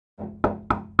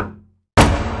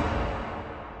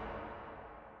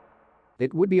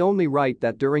It would be only right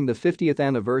that during the 50th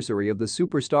anniversary of the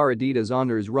superstar Adidas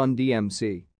honors Run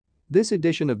DMC. This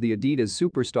edition of the Adidas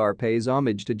Superstar pays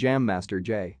homage to Jam Master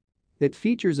Jay. It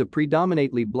features a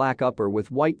predominantly black upper with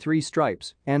white 3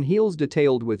 stripes and heels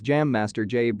detailed with Jam Master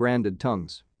Jay branded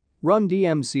tongues. Run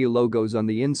DMC logos on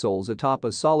the insoles atop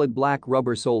a solid black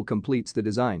rubber sole completes the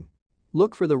design.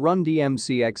 Look for the Run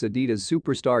DMC x Adidas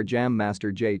Superstar Jam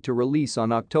Master Jay to release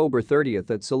on October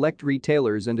 30th at select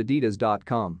retailers and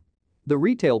adidas.com. The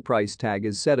retail price tag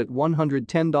is set at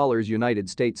 $110 United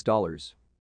States dollars.